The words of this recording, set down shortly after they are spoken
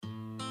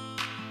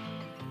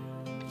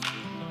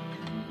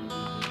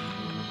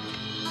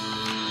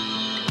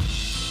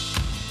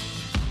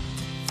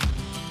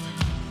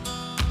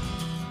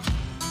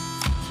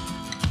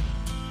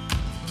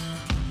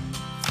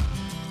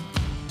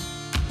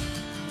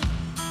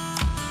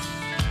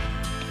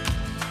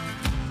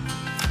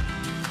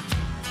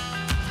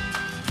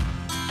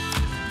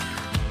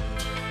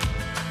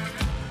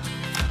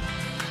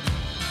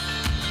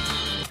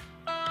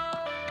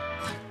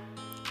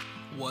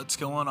What's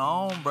going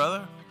on,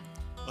 brother?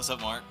 What's up,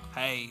 Mark?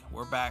 Hey,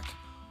 we're back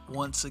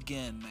once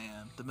again,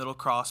 man. The Middle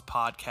Cross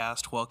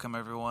Podcast. Welcome,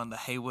 everyone. The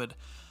Haywood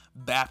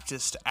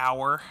Baptist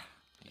Hour.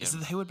 Is it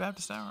the Haywood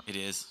Baptist Hour? It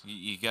is.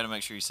 You got to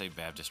make sure you say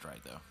Baptist right,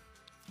 though.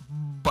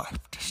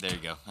 Baptist. There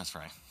you go. That's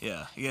right.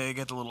 Yeah, you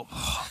get the little...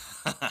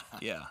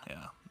 yeah.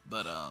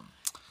 But,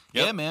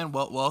 Yep. yeah, man,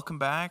 welcome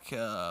back.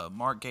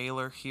 Mark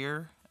Gaylor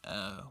here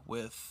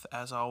with,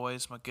 as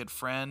always, my good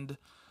friend,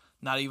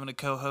 not even a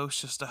co-host,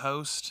 just a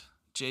host,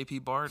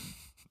 JP Barton.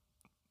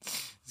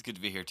 It's good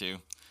to be here, too.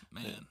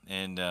 Man.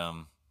 And,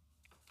 of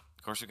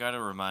course, we got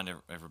to remind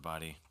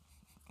everybody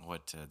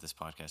what this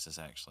podcast is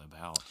actually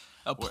about.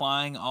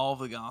 Applying all of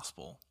the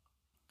gospel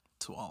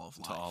to all of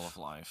life. To all of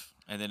life.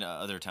 And then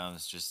other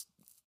times just,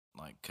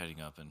 like,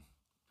 cutting up and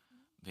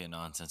being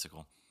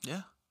nonsensical.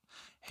 Yeah.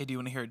 Hey, do you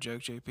want to hear a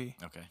joke, JP?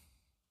 Okay.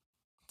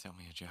 Tell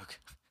me a joke.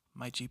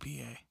 My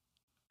GPA.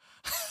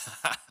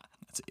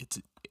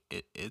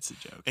 It's a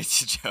joke.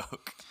 It's a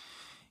joke.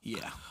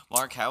 Yeah.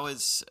 Mark, how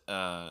is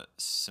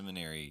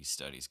seminary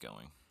studies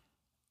going?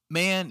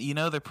 Man,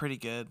 they're pretty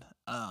good.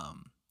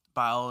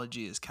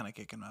 Biology is kind of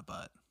kicking my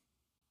butt.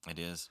 It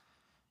is.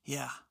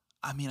 Yeah.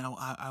 I mean,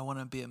 I want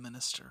to be a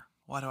minister.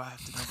 Why do I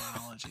have to know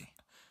biology?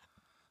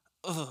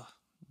 Ugh.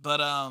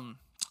 But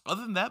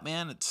other than that,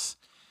 man, it's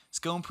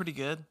going pretty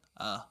good.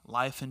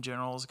 Life in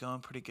general is going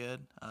pretty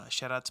good.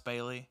 Shout out to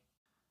Bailey.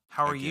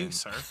 How are you,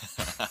 sir?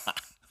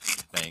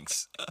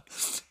 Thanks.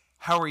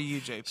 How are you,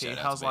 JP? Shout out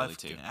How's to Bailey, life?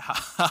 too.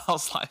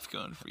 How's life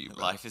going for you,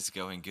 bro? Life is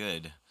going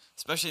good.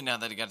 Especially now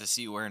that I got to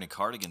see you wearing a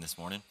cardigan this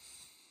morning.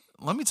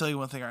 Let me tell you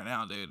one thing right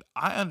now, dude.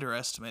 I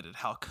underestimated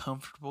how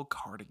comfortable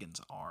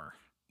cardigans are.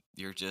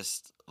 You're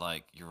just,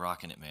 you're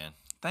rocking it, man.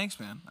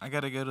 Thanks, man. I got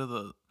to go to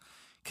the...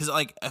 Because,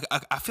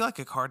 I feel like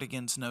a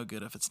cardigan's no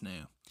good if it's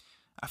new.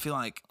 I feel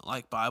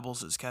like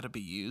Bibles, it's got to be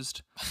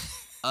used.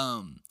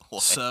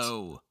 What?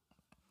 So,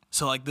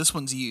 this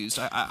one's used.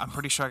 I'm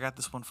pretty sure I got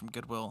this one from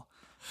Goodwill.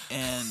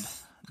 And,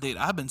 dude,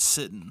 I've been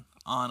sitting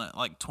on it,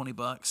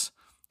 $20.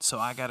 So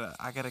I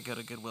gotta go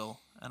to Goodwill,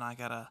 and I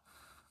gotta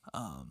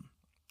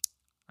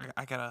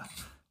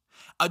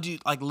do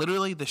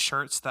literally the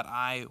shirts that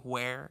I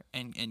wear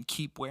and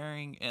keep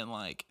wearing and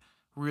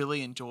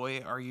really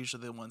enjoy are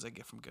usually the ones I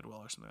get from Goodwill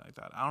or something like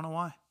that. I don't know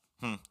why.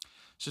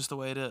 It's just the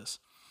way it is.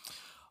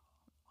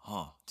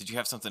 Oh, did you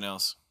have something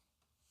else?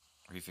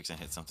 Or are you fixing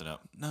to hit something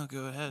up? No,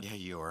 go ahead. Yeah,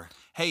 you are.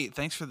 Hey,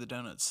 thanks for the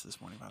donuts this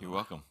morning. By the You're way.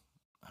 welcome.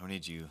 How many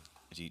did you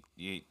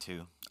ate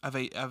two? I've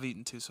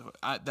eaten two, so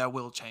that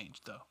will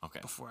change though.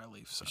 Okay. Before I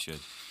leave, so You should.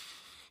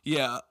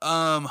 yeah.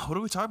 What are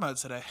we talking about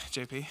today,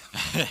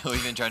 JP?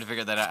 We've been trying to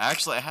figure that out.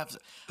 Actually, I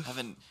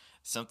haven't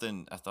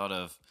something I thought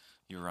of.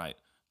 You're right.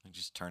 Let me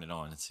just turn it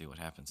on and see what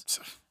happens.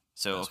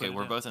 So, That's okay, what I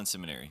we're do. both in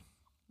seminary.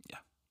 Yeah.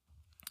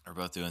 We're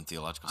both doing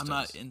theological I'm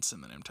studies. not in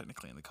seminary. I'm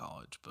technically in the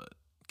college, but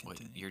Wait,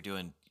 continue. you're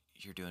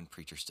doing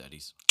preacher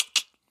studies.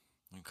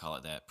 We can call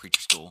it that.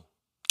 Preacher school.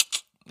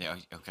 Yeah,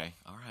 okay.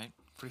 All right.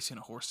 Pretty soon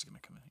a horse is gonna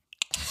come in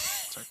here.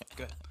 Sorry.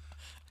 Go ahead.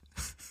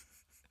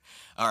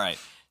 All right.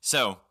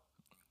 So,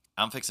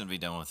 I'm fixing to be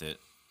done with it.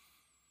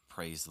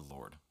 Praise the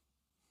Lord.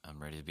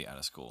 I'm ready to be out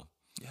of school.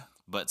 Yeah.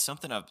 But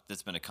something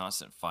that's been a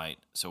constant fight.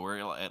 So we're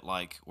at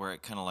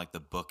kind of the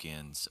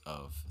bookends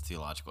of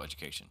theological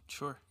education.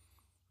 Sure.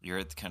 You're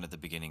at kind of the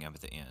beginning, I'm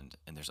at the end,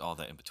 and there's all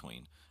that in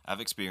between. I've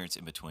experienced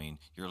in between.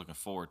 You're looking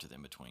forward to the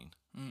in between.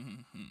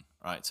 Mm-hmm.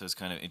 Right. So it's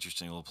kind of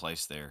interesting little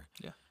place there.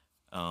 Yeah.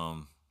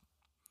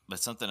 But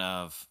something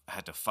I've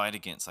had to fight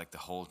against the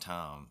whole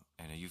time,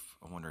 and I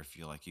wonder if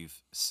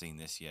you've seen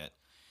this yet,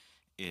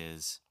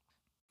 is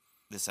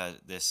this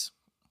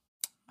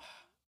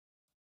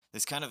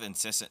kind of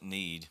incessant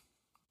need,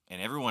 and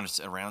everyone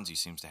around you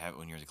seems to have it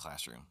when you're in the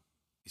classroom.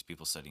 These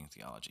people studying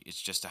theology, it's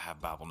just to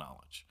have Bible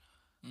knowledge.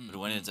 Mm-hmm. But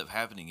what ends up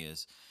happening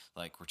is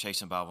we're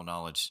chasing Bible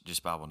knowledge,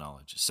 just Bible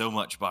knowledge, so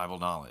much Bible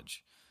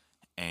knowledge,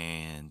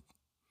 and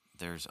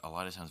there's a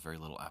lot of times very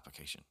little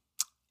application.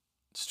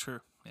 It's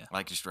true. Yeah.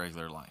 Like just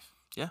regular life.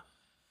 Yeah.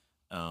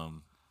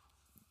 Well,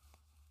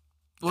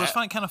 it's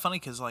kind of funny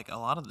because a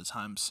lot of the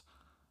times,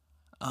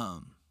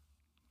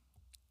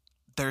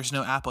 there's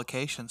no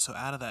application, so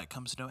out of that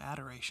comes no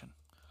adoration.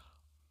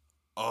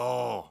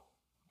 Oh,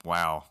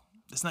 wow.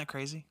 Isn't that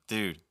crazy?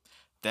 Dude,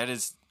 that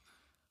is,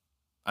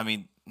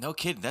 no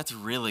kidding. That's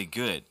really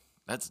good.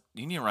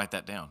 You need to write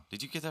that down.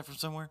 Did you get that from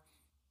somewhere?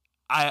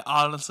 I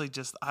honestly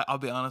I'll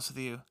be honest with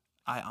you.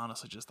 I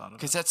honestly just thought of it.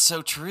 Because that's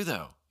so true,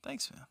 though.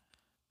 Thanks, man.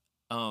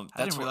 That's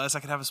I didn't realize I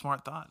could have a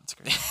smart thought. It's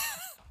great.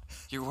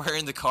 You're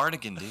wearing the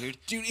cardigan, dude.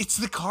 Dude, it's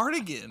the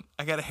cardigan.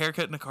 I got a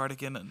haircut and a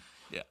cardigan, and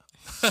yeah.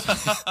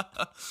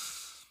 But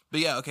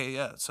yeah, okay,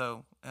 yeah.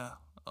 So yeah,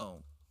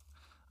 but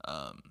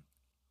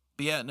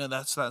yeah, no,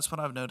 that's what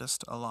I've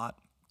noticed a lot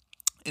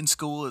in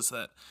school is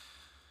that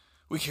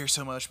we care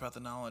so much about the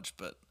knowledge,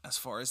 but as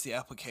far as the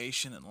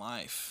application in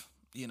life,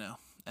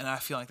 and I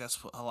feel like that's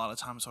a lot of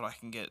times what I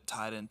can get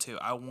tied into.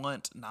 I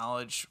want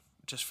knowledge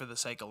just for the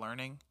sake of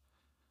learning.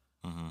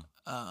 Mm-hmm.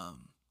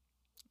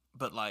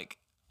 But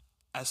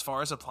as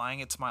far as applying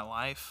it to my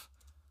life,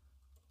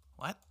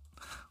 what?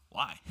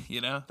 why? That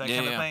Yeah, kind of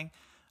yeah. thing.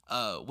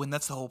 When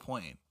that's the whole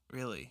point,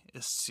 really,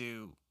 is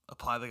to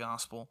apply the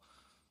gospel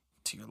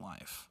to your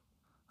life.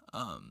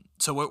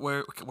 So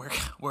where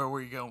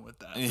were you going with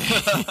that?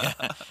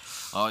 Yeah.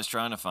 I was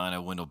trying to find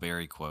a Wendell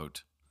Berry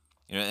quote.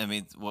 I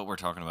mean, what we're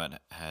talking about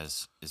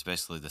is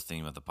basically the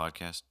theme of the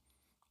podcast,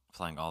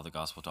 applying all the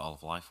gospel to all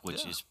of life,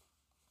 which Yeah. is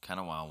kind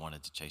of why I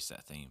wanted to chase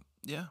that theme,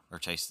 Yeah. or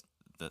chase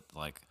the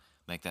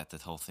make that the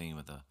whole theme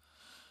of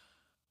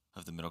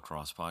the Middle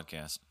Cross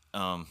podcast.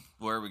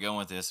 Where are we going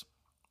with this?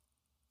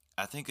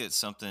 I think it's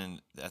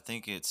something. I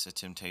think it's a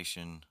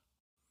temptation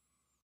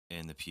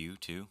in the pew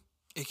too,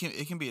 It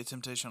can be a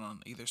temptation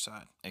on either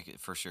side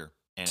for sure.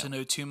 And to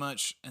know too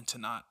much and to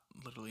not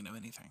literally know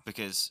anything.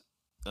 because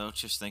let's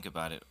just think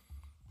about it,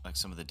 like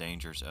some of the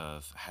dangers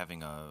of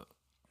having a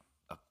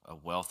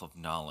wealth of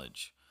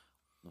knowledge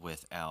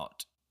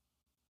without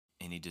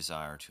any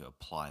desire to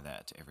apply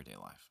that to everyday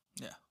life.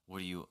 Yeah.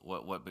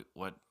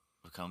 What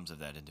becomes of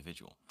that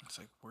individual? It's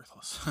like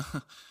worthless.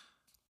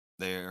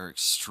 They are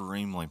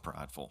extremely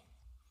prideful.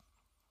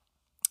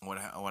 What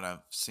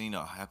I've seen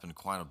happen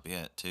quite a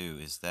bit too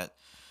is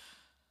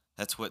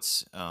that's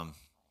what's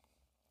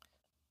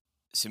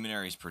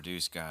seminaries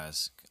produce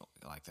guys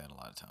like that a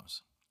lot of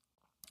times.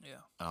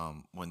 Yeah.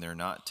 When they're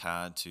not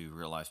tied to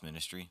real life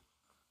ministry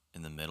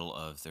in the middle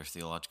of their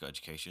theological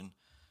education,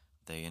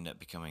 they end up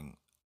becoming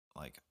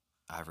like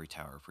ivory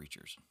tower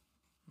preachers.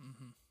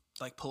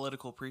 Like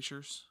political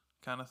preachers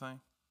kind of thing.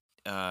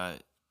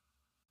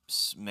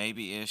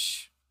 Maybe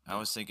ish. I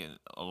was thinking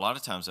a lot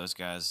of times those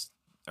guys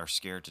are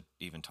scared to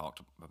even talk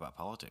about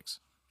politics.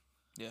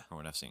 Yeah. From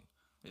what I've seen.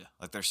 Yeah.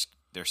 Like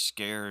they're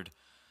scared.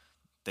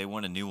 They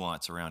want a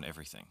nuance around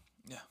everything.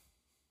 Yeah.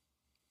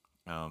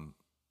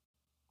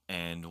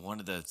 And one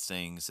of the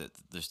things that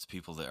there's the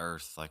people that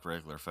earth, like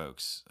regular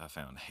folks, I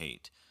found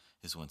hate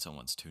is when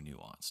someone's too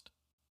nuanced.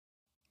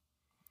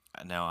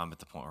 Now I'm at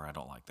the point where I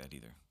don't like that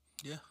either.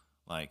 Yeah.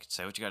 Like,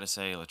 say what you got to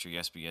say, let your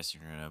yes be yes,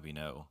 your no be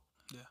no.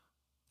 Yeah.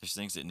 There's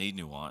things that need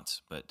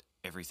nuance, but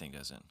everything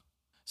doesn't.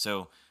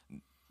 So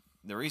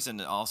the reason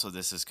that also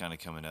this is kind of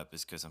coming up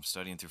is because I'm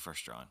studying through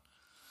First John,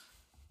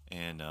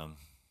 and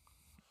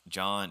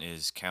John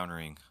is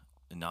countering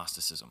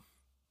Gnosticism,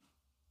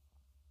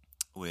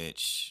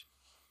 which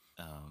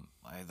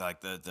I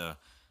like the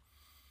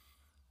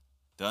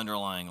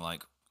underlying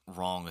like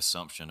wrong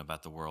assumption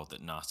about the world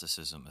that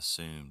Gnosticism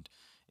assumed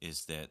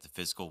is that the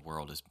physical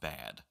world is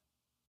bad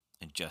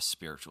and just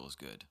spiritual is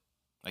good.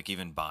 Like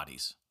even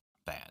bodies,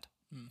 bad.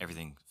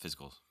 Everything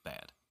physical is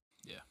bad.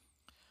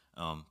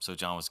 Yeah. So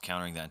John was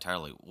countering that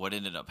entirely. What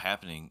ended up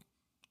happening,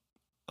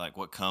 like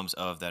what comes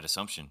of that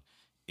assumption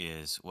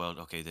is, well,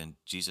 okay, then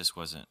Jesus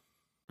wasn't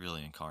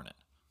really incarnate.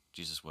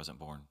 Jesus wasn't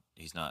born.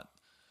 He's not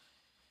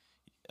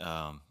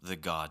the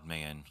God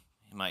man.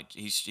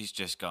 He's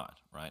just God,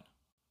 right?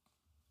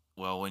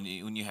 Well, when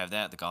you have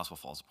that, the gospel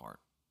falls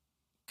apart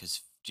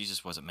because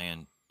Jesus wasn't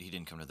man. He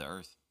didn't come to the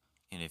earth,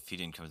 and if he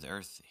didn't come to the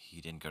earth, he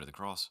didn't go to the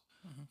cross.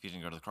 If he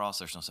didn't go to the cross,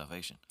 there's no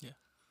salvation. Yeah.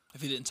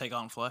 If he didn't take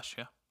on flesh,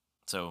 yeah.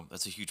 So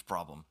that's a huge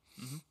problem.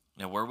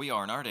 Now, where we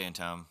are in our day and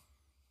time,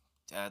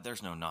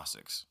 there's no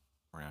Gnostics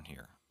around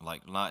here.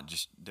 Like, not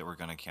just that we're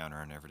going to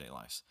encounter in everyday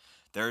lives.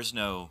 There's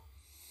no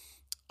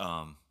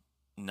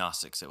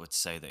Gnostics that would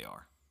say they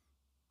are.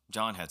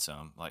 John had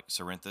some, like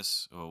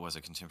Cerinthus, who was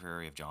a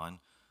contemporary of John.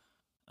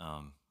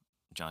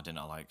 John did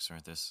not like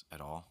Cerinthus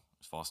at all. He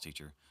was a false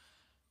teacher.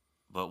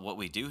 But what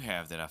we do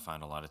have that I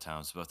find a lot of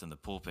times, both in the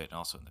pulpit and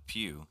also in the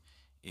pew,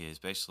 is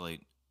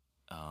basically,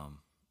 how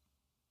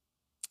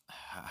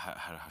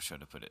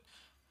should I put it?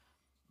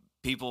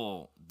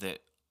 People that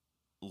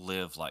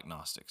live like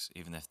Gnostics,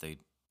 even if they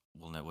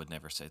would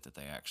never say that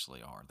they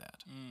actually are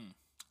that.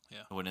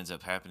 Yeah. What ends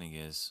up happening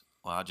is,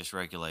 well, I just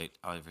regulate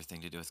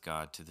everything to do with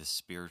God to this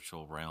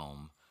spiritual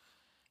realm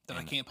That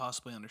I can't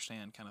possibly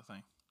understand kind of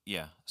thing.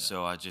 Yeah,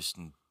 so I just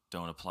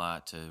don't apply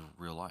it to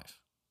real life,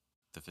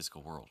 the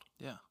physical world.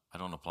 Yeah. I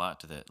don't apply it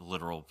to that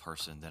literal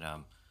person that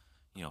I'm,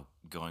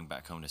 going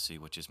back home to see,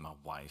 which is my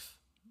wife.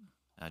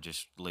 I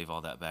just leave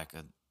all that back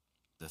at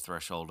the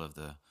threshold of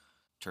the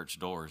church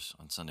doors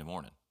on Sunday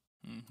morning,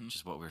 which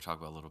is what we were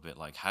talking about a little bit.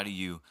 Like, how do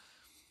you,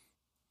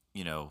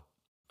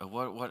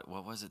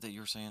 what was it that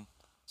you were saying?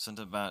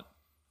 Something about,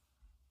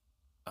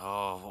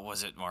 what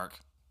was it, Mark?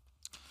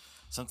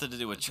 Something to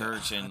do with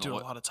church and I do a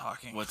lot of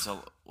talking. What's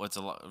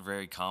a lot,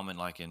 very common,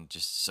 like in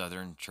just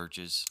Southern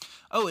churches.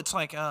 Oh, it's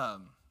like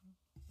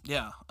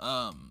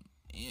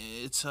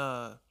it's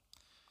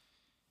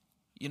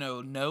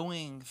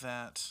knowing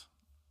that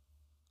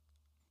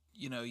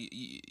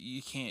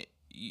you can't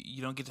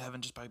you don't get to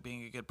heaven just by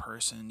being a good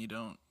person. You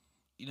don't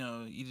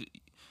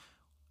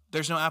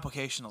there's no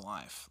application to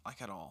life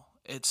like at all.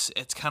 It's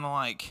kind of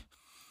like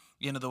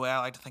the way I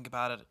like to think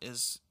about it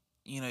is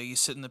you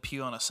sit in the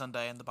pew on a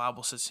Sunday and the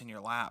Bible sits in your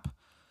lap,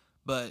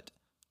 but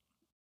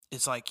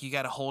it's like you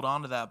got to hold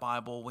on to that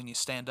Bible when you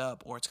stand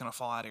up or it's going to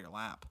fall out of your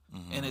lap.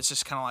 And it's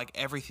just kind of like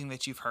everything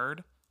that you've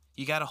heard,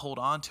 you got to hold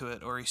on to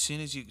it, or as soon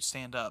as you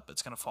stand up,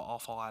 it's going to all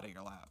fall out of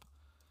your lap.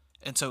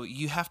 And so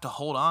you have to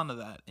hold on to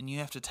that, and you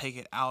have to take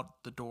it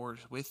out the doors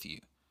with you.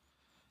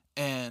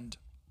 And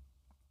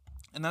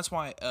that's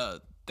why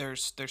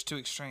there's two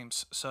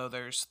extremes. So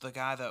there's the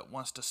guy that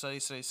wants to study,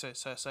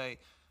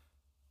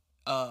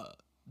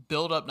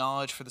 build up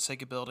knowledge for the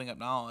sake of building up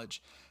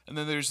knowledge. And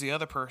then there's the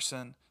other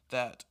person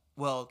that,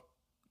 well,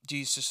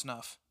 Jesus is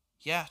enough.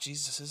 Yeah,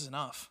 Jesus is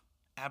enough.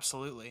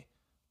 Absolutely.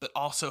 But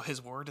also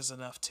his word is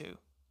enough too.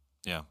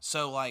 Yeah.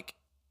 So, like,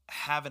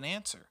 have an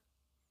answer.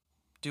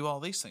 Do all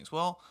these things.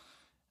 Well,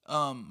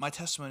 my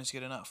testimony is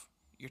good enough.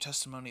 Your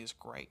testimony is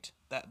great.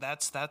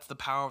 That's the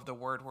power of the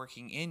word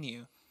working in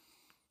you.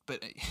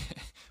 But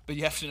but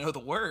you have to know the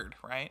word,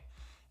 right?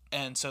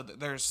 And so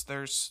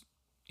there's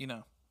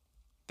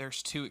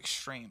two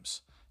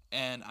extremes,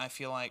 and I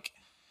feel like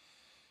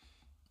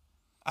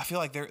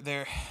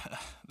there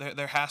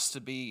has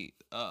to be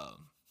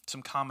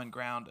some common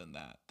ground in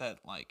that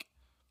like,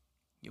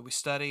 we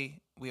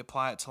study, we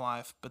apply it to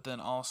life, but then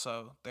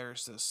also there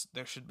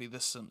should be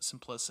this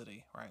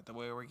simplicity, right? The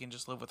way where we can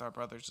just live with our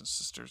brothers and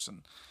sisters,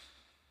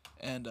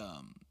 and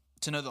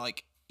to know that,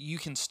 like, you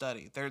can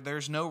study.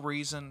 There's no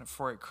reason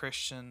for a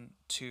Christian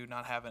to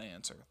not have an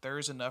answer. There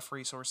is enough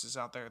resources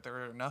out there.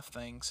 There are enough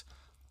things.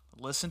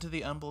 Listen to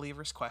the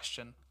unbeliever's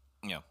question.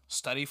 Yeah.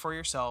 Study for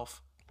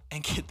yourself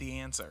and get the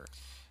answer.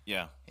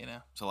 Yeah. You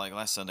know? So, like,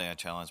 last Sunday, I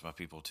challenged my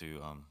people to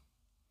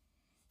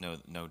know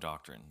their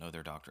doctrine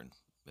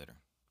better.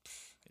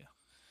 Yeah.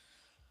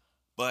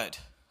 But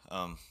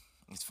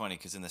it's funny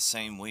because in the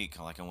same week,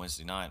 like on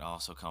Wednesday night, I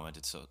also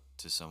commented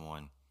to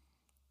someone,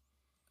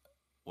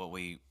 what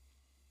we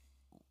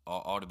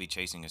ought to be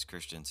chasing as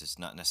Christians is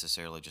not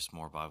necessarily just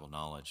more Bible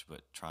knowledge,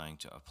 but trying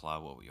to apply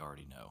what we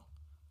already know,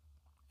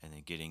 and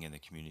then getting in the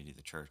community of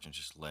the church and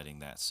just letting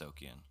that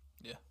soak in.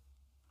 Yeah.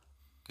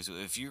 Because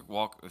if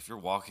you're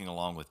walking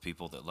along with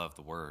people that love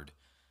the Word,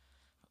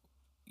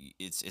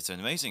 it's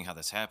amazing how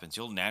this happens.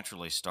 You'll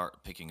naturally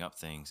start picking up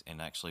things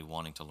and actually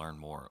wanting to learn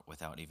more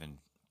without even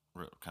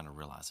kind of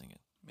realizing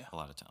it. Yeah. A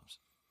lot of times.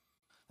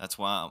 That's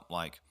why,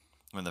 like,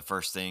 one of the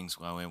first things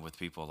when I went with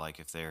people, like,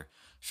 if they're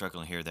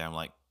struggling here or there, I'm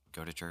like,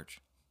 go to church.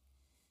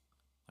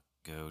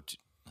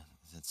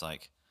 It's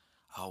like,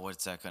 oh,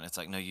 what's that going to... It's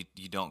like, no,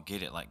 you don't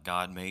get it. Like,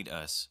 God made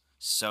us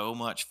so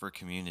much for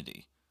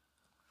community.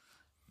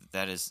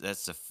 That's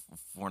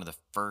one of the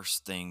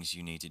first things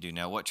you need to do.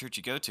 Now, what church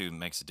you go to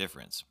makes a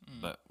difference,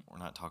 but we're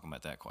not talking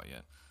about that quite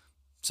yet.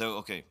 So,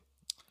 okay,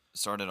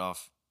 started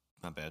off.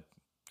 My bad.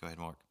 Go ahead,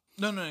 Mark.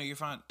 No, you're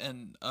fine.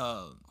 And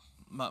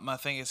my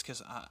thing is,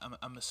 because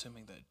I'm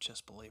assuming that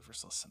just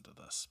believers listen to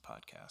this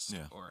podcast.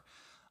 Yeah.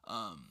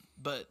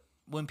 But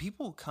when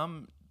people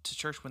come to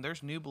church, when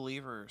there's new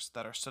believers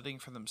that are studying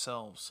for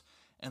themselves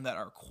and that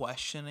are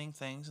questioning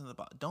things in the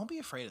Bible, don't be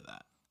afraid of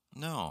that.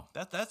 No.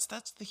 That's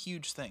the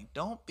huge thing.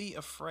 Don't be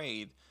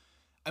afraid.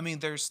 I mean,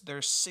 there's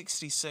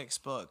 66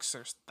 books.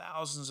 There's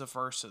thousands of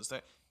verses.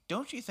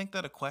 Don't you think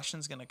that a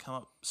question's going to come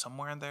up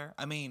somewhere in there?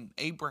 I mean,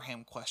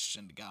 Abraham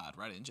questioned God,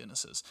 right, in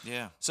Genesis.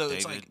 Yeah. So David.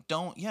 it's like,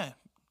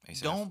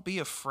 don't be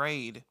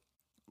afraid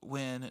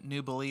when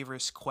new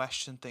believers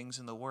question things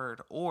in the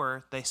Word,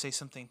 or they say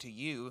something to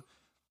you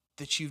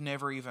that you've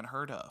never even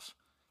heard of.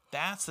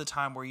 That's the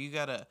time where you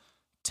got to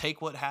take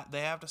what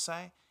they have to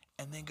say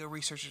and then go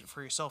research it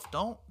for yourself.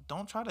 Don't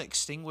try to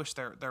extinguish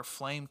their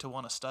flame to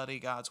want to study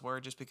God's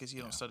Word just because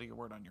you don't study your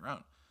Word on your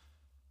own.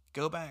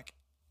 Go back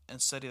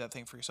and study that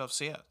thing for yourself.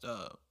 So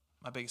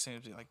my biggest thing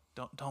would be, like,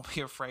 don't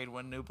be afraid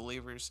when new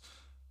believers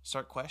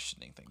start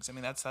questioning things. I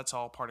mean, that's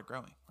all part of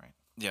growing, right?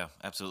 Yeah,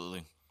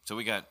 absolutely. So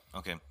we got,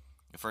 okay,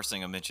 the first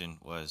thing I mentioned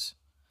was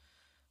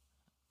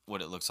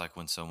what it looks like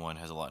when someone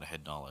has a lot of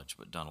head knowledge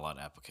but done a lot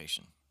of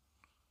application.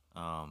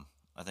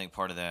 I think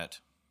part of that,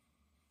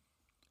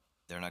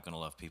 they're not going to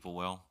love people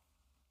well,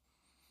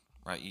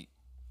 right?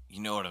 You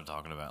know what I'm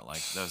talking about. Like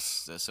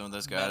some of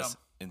those guys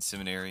in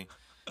seminary,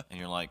 and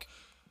you're like,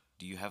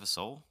 do you have a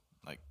soul?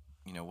 Like,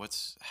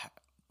 what's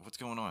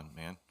going on,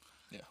 man?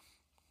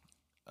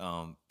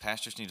 Yeah.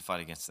 Pastors need to fight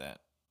against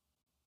that.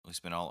 We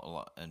spend a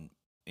lot, and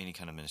any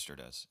kind of minister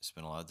does,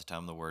 spend a lot of the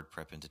time in the Word,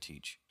 prepping to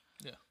teach.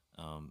 Yeah.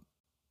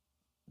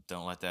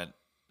 Don't let that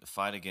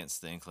fight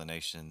against the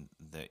inclination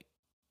that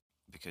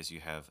because you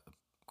have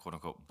quote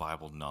unquote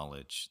Bible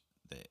knowledge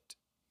that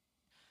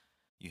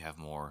you have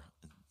more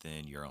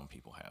than your own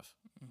people have.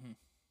 Mm-hmm.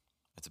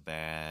 It's a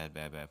bad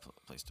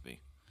place to be.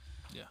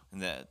 Yeah.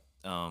 And that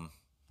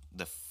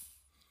the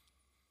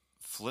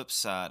flip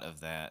side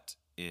of that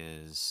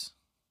is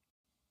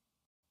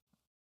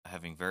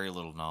having very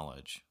little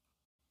knowledge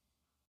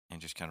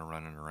and just kind of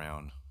running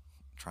around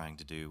trying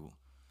to do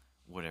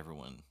what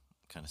everyone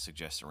kind of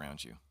suggests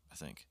around you. I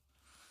think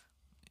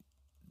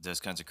those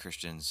kinds of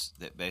Christians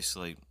that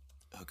basically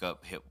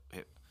hook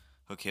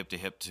hip to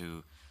hip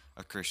to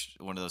a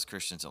Christian, one of those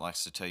Christians that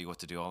likes to tell you what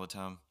to do all the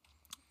time.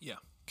 Yeah.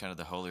 Kind of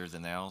the holier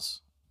than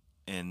thou's,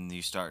 and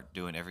you start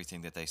doing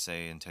everything that they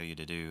say and tell you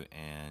to do,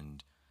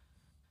 and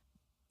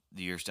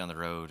the years down the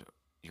road,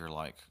 you're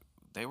like,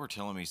 they were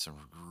telling me some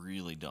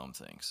really dumb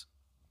things.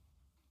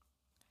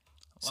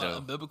 A lot So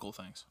of unbiblical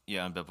things.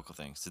 yeah, unbiblical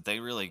things that they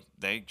really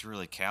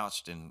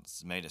couched and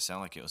made it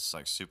sound like it was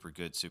like super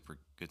good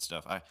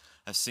stuff.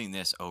 I've seen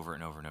this over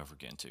and over and over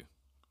again too.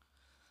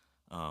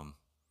 Um,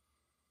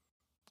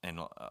 and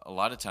a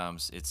lot of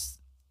times it's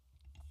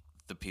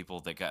the people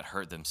that got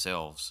hurt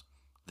themselves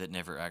that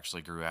never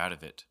actually grew out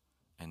of it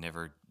and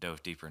never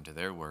dove deeper into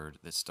their word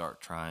that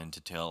start trying to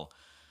tell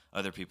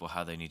other people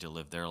how they need to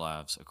live their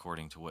lives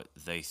according to what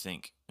they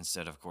think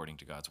instead of according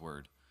to God's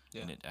word.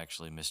 Yeah. And it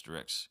actually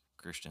misdirects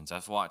Christians.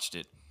 I've watched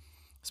it,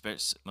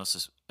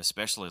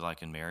 especially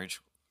like in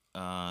marriage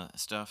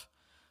stuff.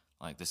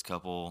 Like this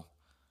couple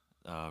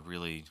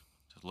really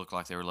looked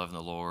like they were loving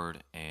the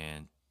Lord,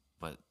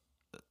 but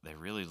they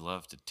really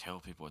love to tell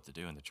people what to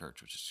do in the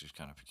church, which is just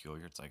kind of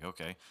peculiar. It's like,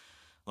 okay,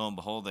 lo and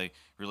behold, they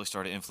really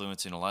started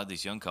influencing a lot of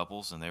these young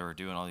couples, and they were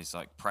doing all these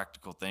like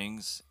practical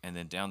things. And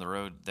then down the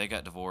road, they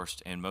got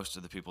divorced, and most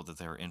of the people that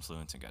they were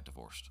influencing got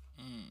divorced.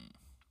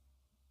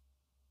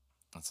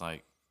 It's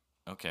like,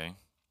 okay,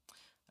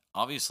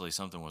 obviously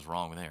something was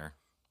wrong there.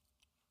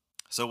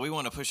 So we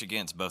want to push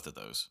against both of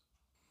those.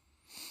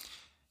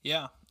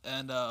 Yeah,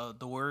 and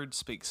the word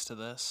speaks to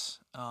this.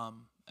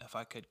 If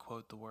I could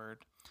quote the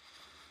word,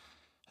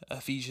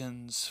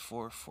 Ephesians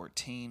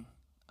 4:14,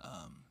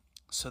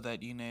 so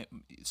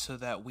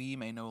that we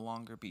may no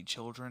longer be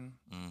children,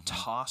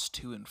 tossed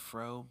to and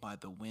fro by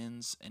the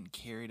winds and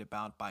carried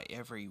about by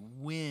every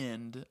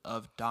wind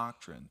of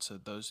doctrine. So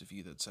those of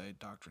you that say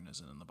doctrine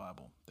isn't in the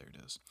Bible, there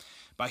it is.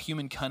 By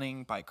human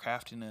cunning, by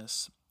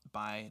craftiness,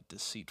 by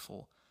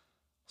deceitful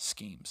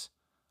schemes.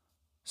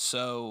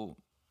 So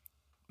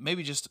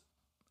maybe just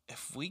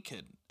if we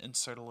could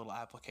insert a little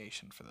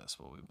application for this,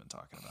 what we've been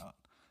talking about,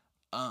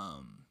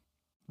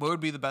 what would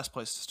be the best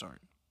place to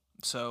start?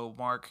 So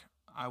Mark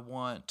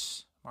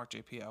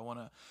JP, I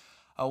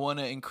want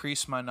to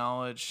increase my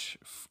knowledge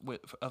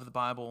of the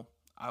Bible.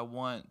 I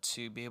want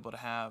to be able to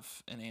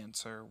have an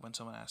answer when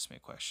someone asks me a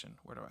question.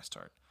 Where do I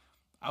start?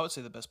 I would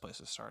say the best place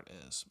to start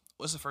is,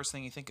 what's the first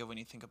thing you think of when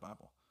you think of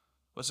Bible?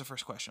 What's the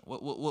first question?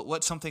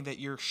 What's something that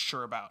you're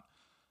sure about?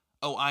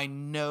 Oh, I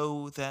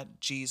know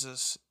that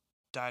Jesus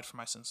died for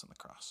my sins on the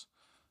cross.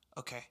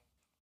 Okay.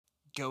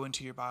 Go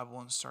into your Bible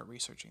and start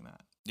researching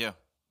that. Yeah.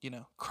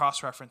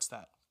 Cross-reference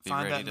that.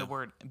 Find that in the to-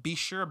 Word. And be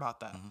sure about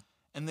that.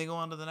 And then go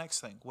on to the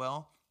next thing.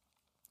 Well,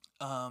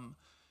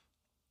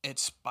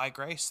 it's by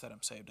grace that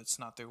I'm saved. It's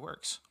not through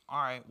works.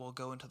 All right, we'll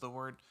go into the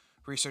Word,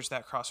 research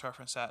that,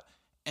 cross-reference that,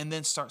 and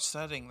then start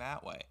studying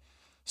that way.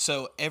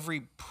 So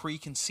every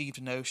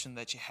preconceived notion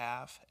that you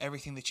have,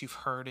 everything that you've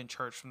heard in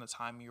church from the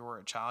time you were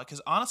a child,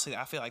 because honestly,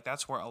 I feel like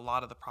that's where a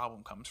lot of the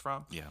problem comes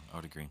from. Yeah, I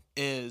would agree.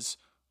 Is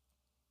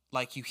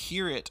like you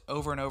hear it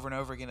over and over and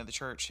over again in the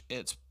church.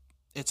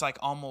 It's like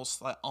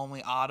almost like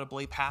only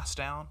audibly passed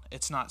down.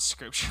 It's not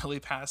scripturally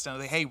passed down.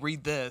 Like, hey,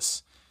 read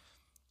this.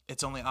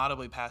 It's only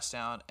audibly passed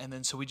down, and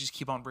then so we just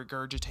keep on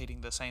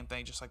regurgitating the same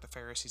thing, just like the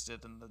Pharisees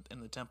did in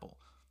the temple.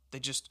 They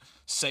just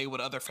say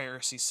what other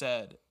Pharisees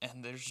said,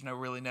 and there's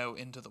no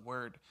end to the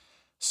word.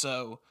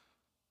 So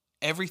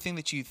everything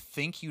that you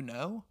think you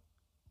know,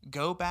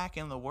 go back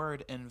in the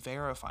word and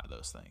verify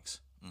those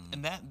things.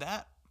 And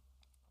that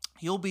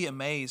you'll be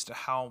amazed at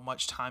how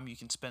much time you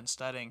can spend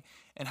studying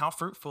and how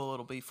fruitful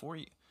it'll be for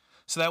you.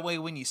 So that way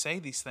when you say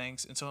these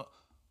things, and so,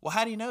 well,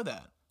 how do you know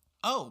that?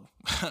 Oh,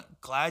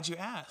 glad you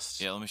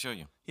asked. Yeah, let me show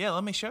you. Yeah,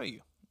 let me show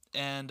you.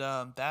 And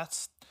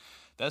that's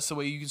the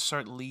way you can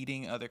start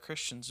leading other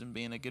Christians and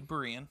being a good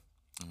Berean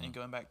and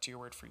going back to your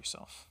word for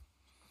yourself.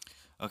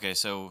 Okay,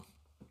 so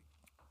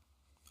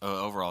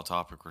overall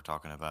topic we're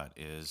talking about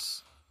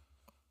is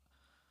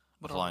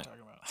What are we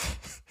talking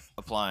about?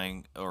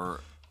 applying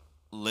or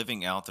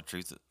living out the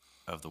truth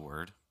of the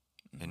word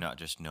and not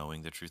just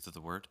knowing the truth of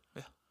the word.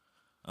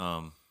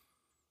 Yeah.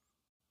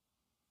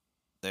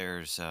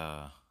 There's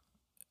I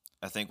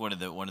think one of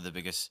the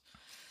biggest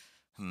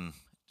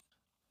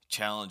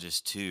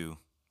challenges too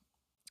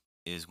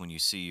is when you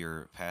see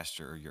your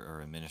pastor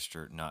or a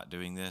minister not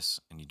doing this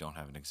and you don't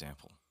have an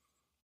example.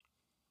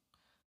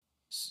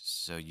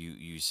 So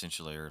you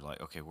essentially are like,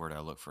 okay, where do I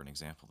look for an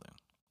example then?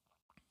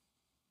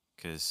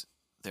 Because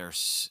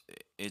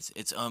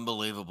it's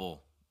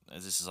unbelievable.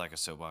 This is like a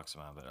soapbox of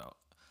mine, but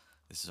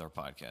this is our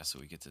podcast, so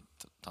we get to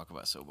talk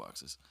about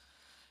soapboxes.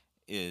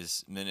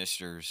 Is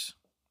ministers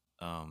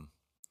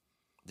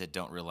that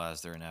don't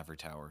realize they're in ivory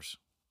towers.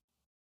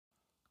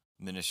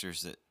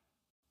 Ministers that,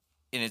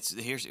 and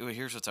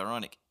here's what's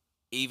ironic.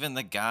 Even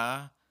the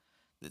guy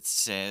that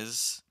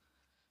says,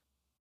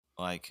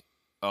 like,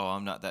 oh,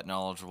 I'm not that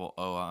knowledgeable.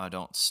 Oh, I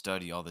don't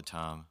study all the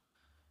time.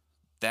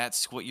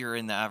 That's what you're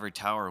in the ivory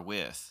tower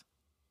with.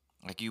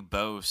 Like, you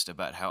boast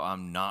about how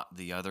I'm not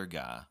the other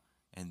guy.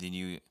 And then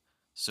you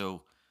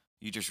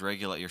just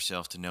regulate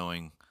yourself to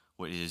knowing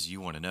what it is you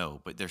want to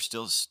know. But there's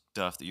still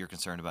stuff that you're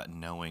concerned about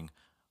knowing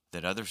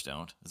that others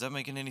don't. Is that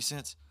making any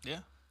sense? Yeah.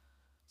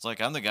 It's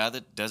like, I'm the guy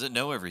that doesn't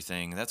know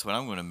everything. That's what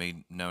I'm going to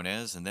be known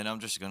as. And then I'm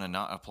just going to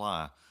not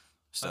apply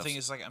stuff. The thing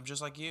is, like, I'm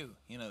just like you.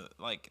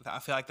 Like, I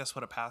feel like that's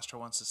what a pastor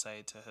wants to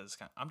say to his.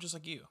 I'm just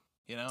like you.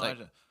 Like,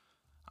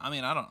 I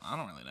mean, I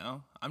don't really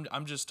know.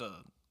 I'm just a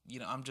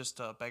I'm just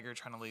a beggar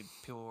trying to lead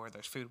people where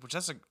there's food, which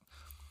that's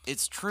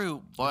It's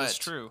true, but it's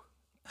true.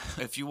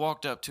 if you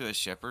walked up to a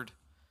shepherd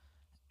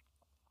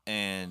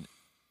and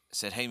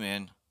said, "Hey,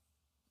 man,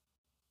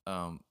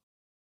 where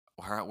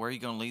are you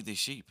going to lead these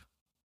sheep?"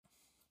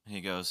 And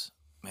he goes,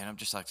 "Man, I'm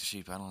just like the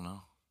sheep. I don't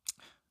know."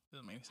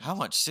 Doesn't make sense. How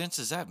much sense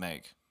does that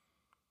make?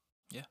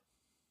 Yeah.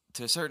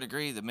 To a certain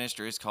degree, the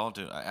minister is called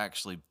to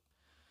actually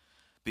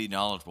be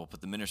knowledgeable,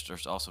 but the minister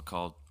is also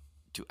called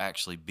to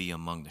actually be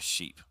among the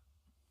sheep.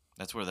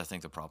 That's where I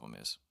think the problem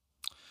is.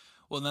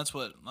 Well, and that's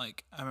what,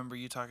 like, I remember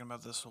you talking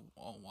about this a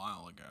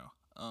while ago.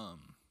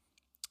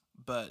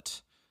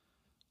 But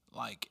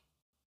like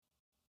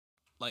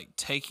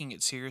taking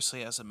it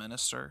seriously as a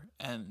minister,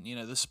 and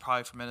this is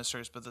probably for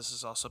ministers, but this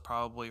is also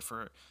probably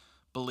for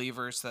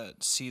believers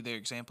that see their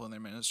example in their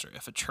minister.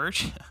 If a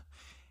church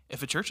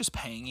is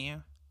paying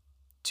you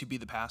to be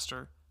the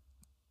pastor,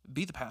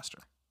 be the pastor.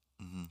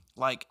 Mm-hmm.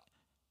 Like,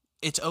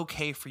 it's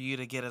okay for you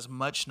to get as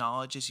much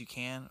knowledge as you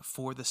can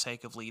for the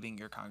sake of leading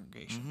your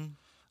congregation. Mm-hmm.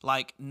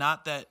 Like,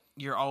 not that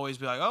you're always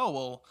be like, oh,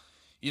 well,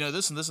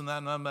 this and this and that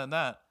and that and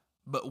that.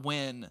 But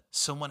when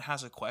someone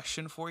has a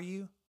question for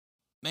you,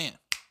 man,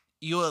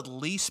 you'll at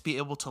least be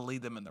able to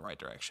lead them in the right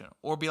direction.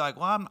 Or be like,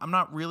 well, I'm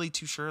not really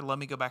too sure. Let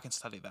me go back and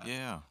study that.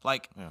 Yeah.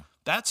 Like, Yeah.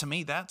 that to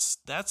me, that's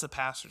a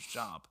pastor's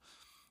job.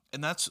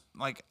 And that's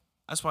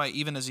why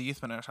even as a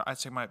youth minister, I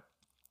take my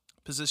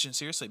position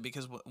seriously,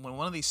 because when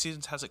one of these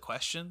students has a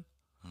question,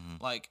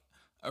 Mm-hmm. like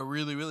a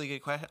really, really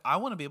good question, I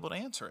want to be able to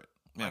answer it.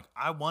 Yeah. Like,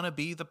 I want to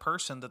be the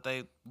person that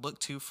they look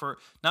to for,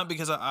 not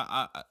because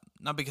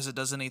not because it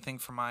does anything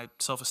for my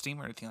self-esteem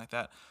or anything like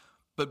that,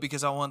 but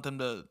because I want them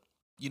to,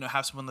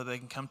 have someone that they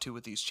can come to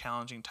with these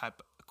challenging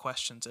type of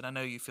questions. And I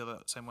know you feel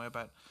that same way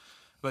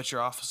about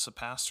your office of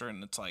pastor.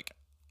 And it's like,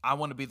 I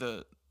want to be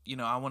the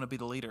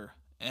leader,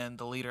 and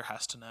the leader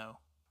has to know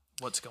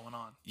what's going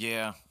on.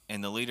 Yeah,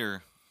 and the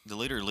leader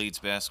leads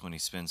best when he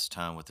spends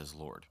time with his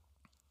Lord.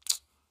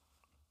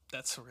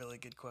 That's a really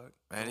good quote.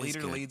 That The is leader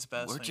good. leads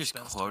best. We're when he just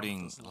spends time with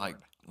quoting, his like,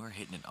 Lord. we're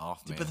hitting it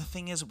off, man. But the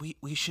thing is,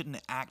 we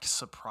shouldn't act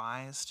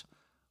surprised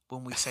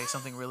when we say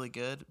something really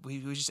good. We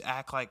just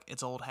act like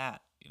it's old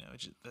hat.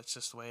 That's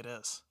just the way it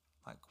is.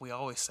 Like, we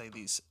always say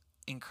these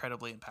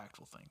incredibly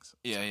impactful things.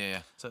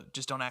 Yeah. So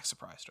just don't act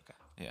surprised, okay?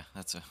 Yeah,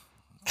 that's a...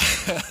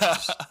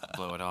 just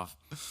blow it off.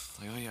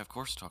 Like, oh, yeah, of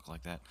course talk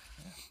like that.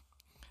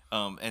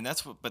 Yeah. And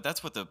that's what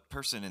the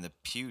person in the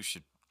pew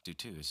should do,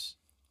 too, is,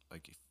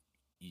 like, if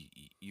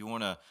you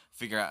want to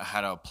figure out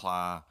how to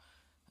apply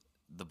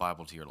the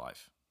Bible to your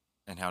life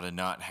and how to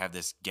not have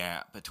this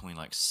gap between,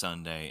 like,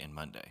 Sunday and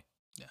Monday.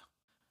 Yeah.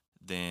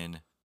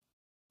 Then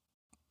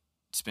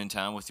spend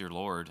time with your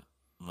Lord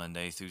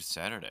Monday through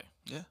Saturday.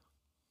 Yeah.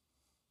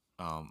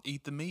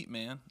 Eat the meat,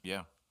 man.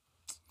 Yeah.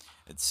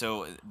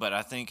 But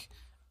I think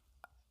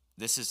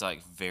this is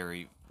like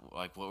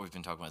what we've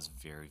been talking about is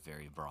very,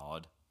 very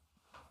broad.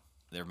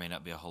 There may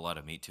not be a whole lot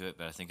of meat to it,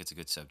 but I think it's a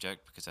good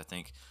subject, because I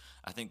think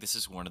this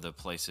is one of the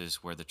places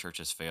where the church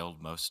has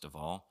failed most of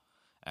all,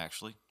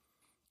 actually,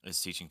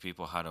 is teaching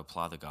people how to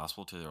apply the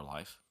gospel to their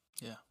life.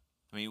 Yeah.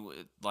 I mean,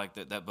 like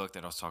that book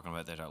that I was talking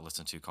about that I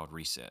listened to called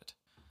Reset.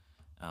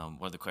 One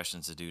of the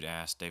questions the dude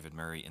asked David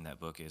Murray in that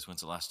book is,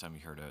 when's the last time you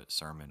heard a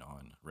sermon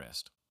on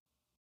rest?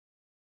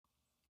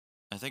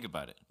 And think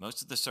about it.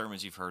 Most of the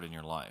sermons you've heard in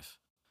your life,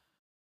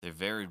 they're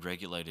very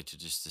regulated to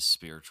just the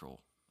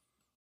spiritual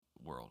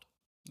world.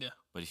 Yeah.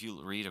 But if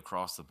you read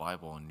across the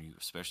Bible, and you,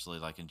 especially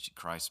like in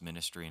Christ's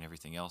ministry and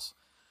everything else,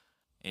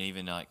 and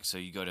even so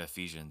you go to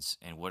Ephesians,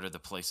 and what are the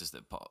places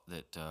that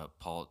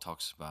Paul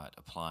talks about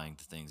applying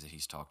the things that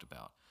he's talked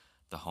about?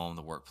 The home,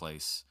 the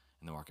workplace,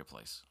 and the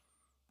marketplace.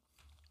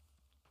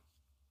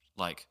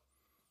 Like,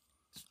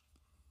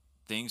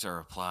 things are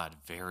applied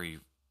very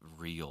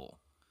real.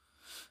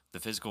 The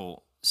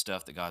physical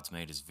stuff that God's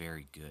made is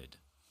very good.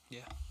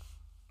 Yeah.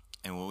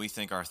 And when we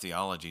think our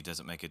theology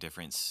doesn't make a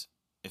difference,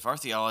 if our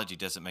theology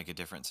doesn't make a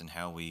difference in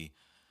how we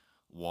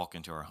walk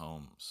into our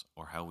homes,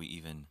 or how we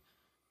even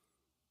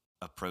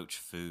approach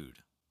food,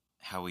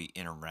 how we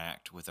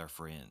interact with our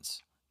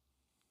friends,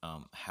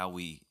 how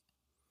we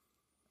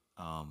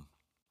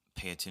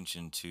pay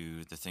attention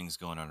to the things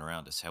going on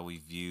around us, how we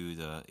view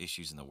the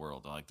issues in the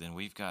world, like, then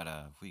we got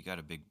a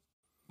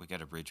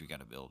bridge we got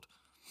to build.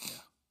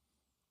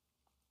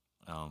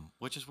 Yeah.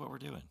 Which is what we're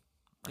doing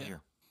right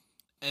here.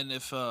 And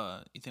if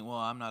you think, well,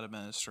 I'm not a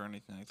minister or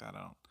anything like that,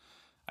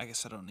 I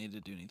guess I don't need to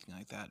do anything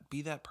like that.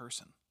 Be that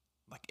person.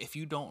 Like, if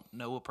you don't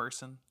know a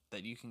person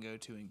that you can go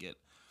to and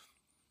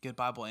get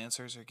Bible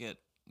answers, or get,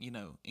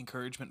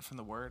 encouragement from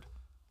the Word,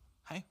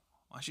 hey,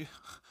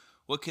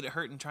 what could it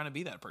hurt in trying to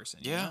be that person?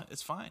 Yeah.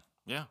 It's fine.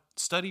 Yeah.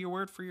 Study your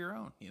Word for your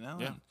own, Yeah.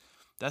 And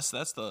that's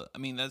the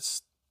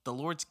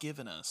Lord's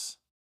given us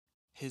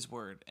His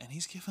Word, and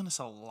He's given us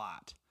a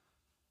lot.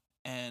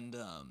 And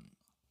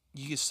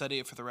you can study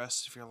it for the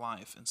rest of your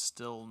life and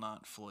still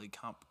not fully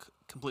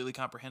completely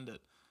comprehend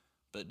it.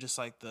 But just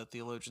like the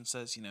theologian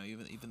says,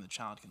 even the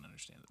child can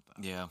understand it,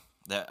 though. Yeah,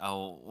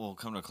 we'll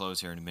come to a close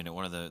here in a minute.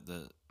 One of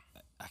the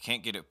I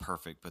can't get it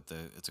perfect, but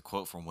it's a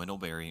quote from Wendell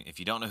Berry. If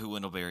you don't know who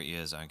Wendell Berry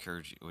is,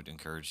 would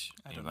encourage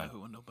I don't know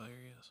who Wendell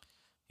Berry is.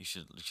 You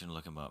should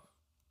look him up.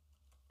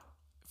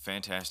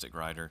 Fantastic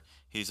writer.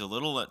 He's a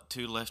little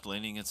too left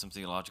leaning in some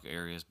theological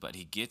areas, but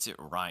he gets it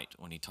right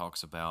when he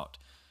talks about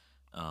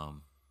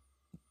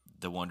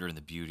the wonder and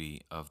the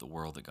beauty of the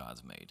world that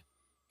God's made.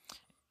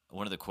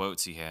 One of the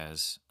quotes he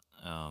has,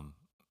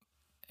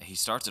 he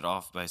starts it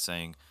off by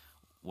saying,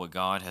 "What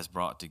God has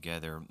brought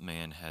together,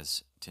 man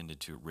has tended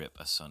to rip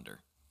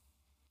asunder."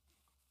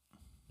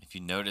 If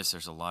you notice,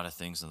 there's a lot of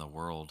things in the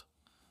world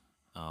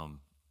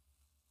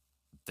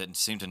that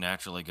seem to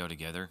naturally go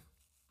together,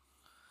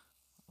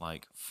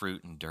 like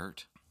fruit and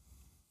dirt.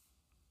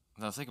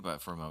 Now think about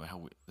it for a moment.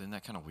 Isn't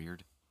that kind of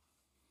weird?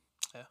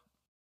 Yeah.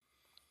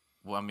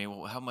 Well, I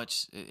mean, how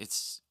much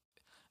it's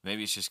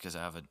maybe it's just because I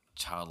have a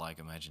childlike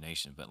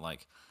imagination, but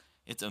like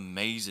it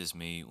amazes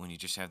me when you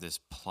just have this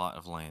plot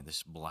of land,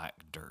 this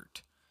black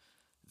dirt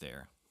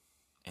there,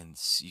 and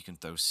you can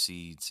throw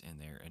seeds in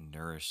there and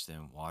nourish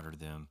them, water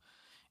them.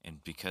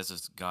 And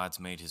because God's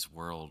made his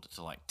world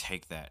to like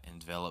take that and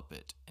develop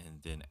it,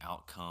 and then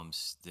out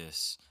comes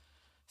this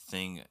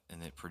thing,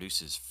 and it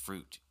produces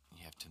fruit.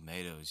 You have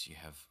tomatoes, you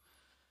have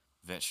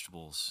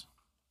vegetables,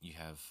 you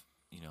have,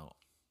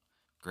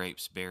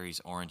 grapes,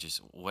 berries,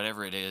 oranges,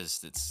 whatever it is,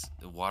 that's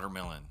the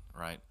watermelon,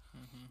 right?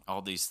 Mm-hmm.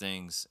 All these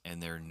things,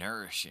 and they're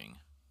nourishing.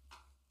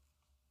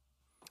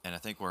 And I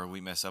think where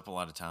we mess up a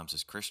lot of times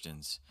as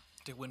Christians,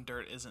 when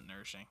dirt isn't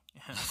nourishing.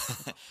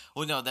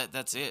 Well, no,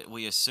 that's it.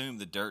 We assume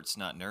the dirt's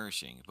not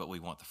nourishing, but we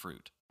want the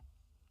fruit.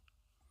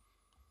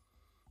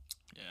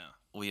 Yeah.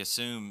 We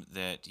assume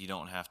that you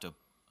don't have to,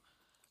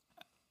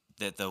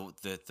 that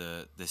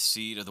the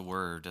seed of the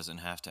word doesn't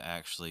have to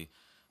actually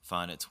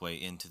find its way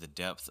into the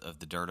depth of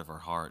the dirt of our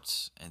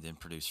hearts and then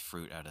produce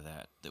fruit out of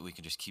that we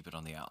can just keep it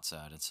on the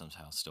outside and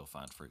somehow still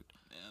find fruit.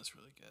 Yeah, that's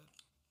really good.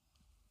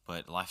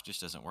 But life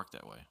just doesn't work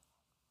that way.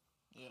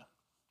 Yeah.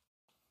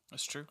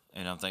 That's true.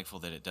 And I'm thankful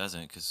that it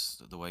doesn't,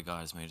 because the way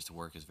God has made it to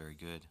work is very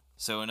good.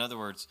 So in other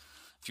words,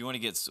 if you want to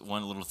get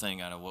one little thing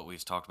out of what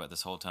we've talked about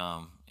this whole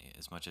time,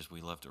 as much as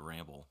we love to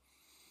ramble,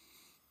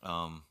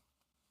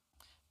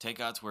 take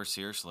God's word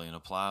seriously and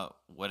apply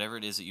whatever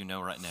it is that you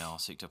know right now.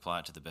 Seek to apply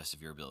it to the best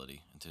of your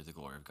ability and to the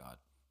glory of God,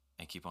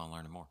 and keep on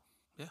learning more.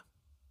 Yeah.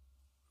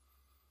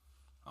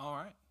 All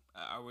right.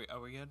 Are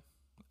we good?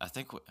 I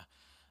think we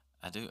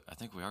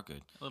are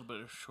good. A little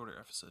bit of a shorter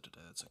episode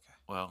today. That's okay.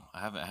 Well, I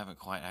haven't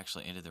quite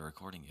actually ended the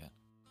recording yet.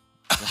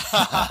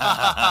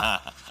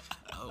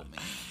 Oh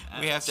man.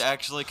 We have to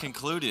actually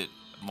conclude it,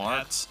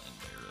 Mark. That's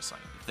embarrassing.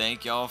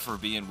 Thank y'all for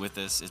being with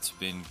us. It's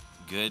been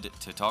good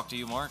to talk to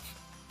you, Mark.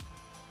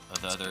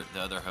 The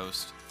other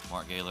host,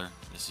 Mark Gaylor.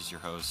 This is your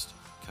host,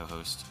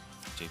 co-host,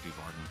 JP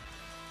Barden.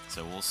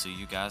 So we'll see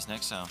you guys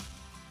next time.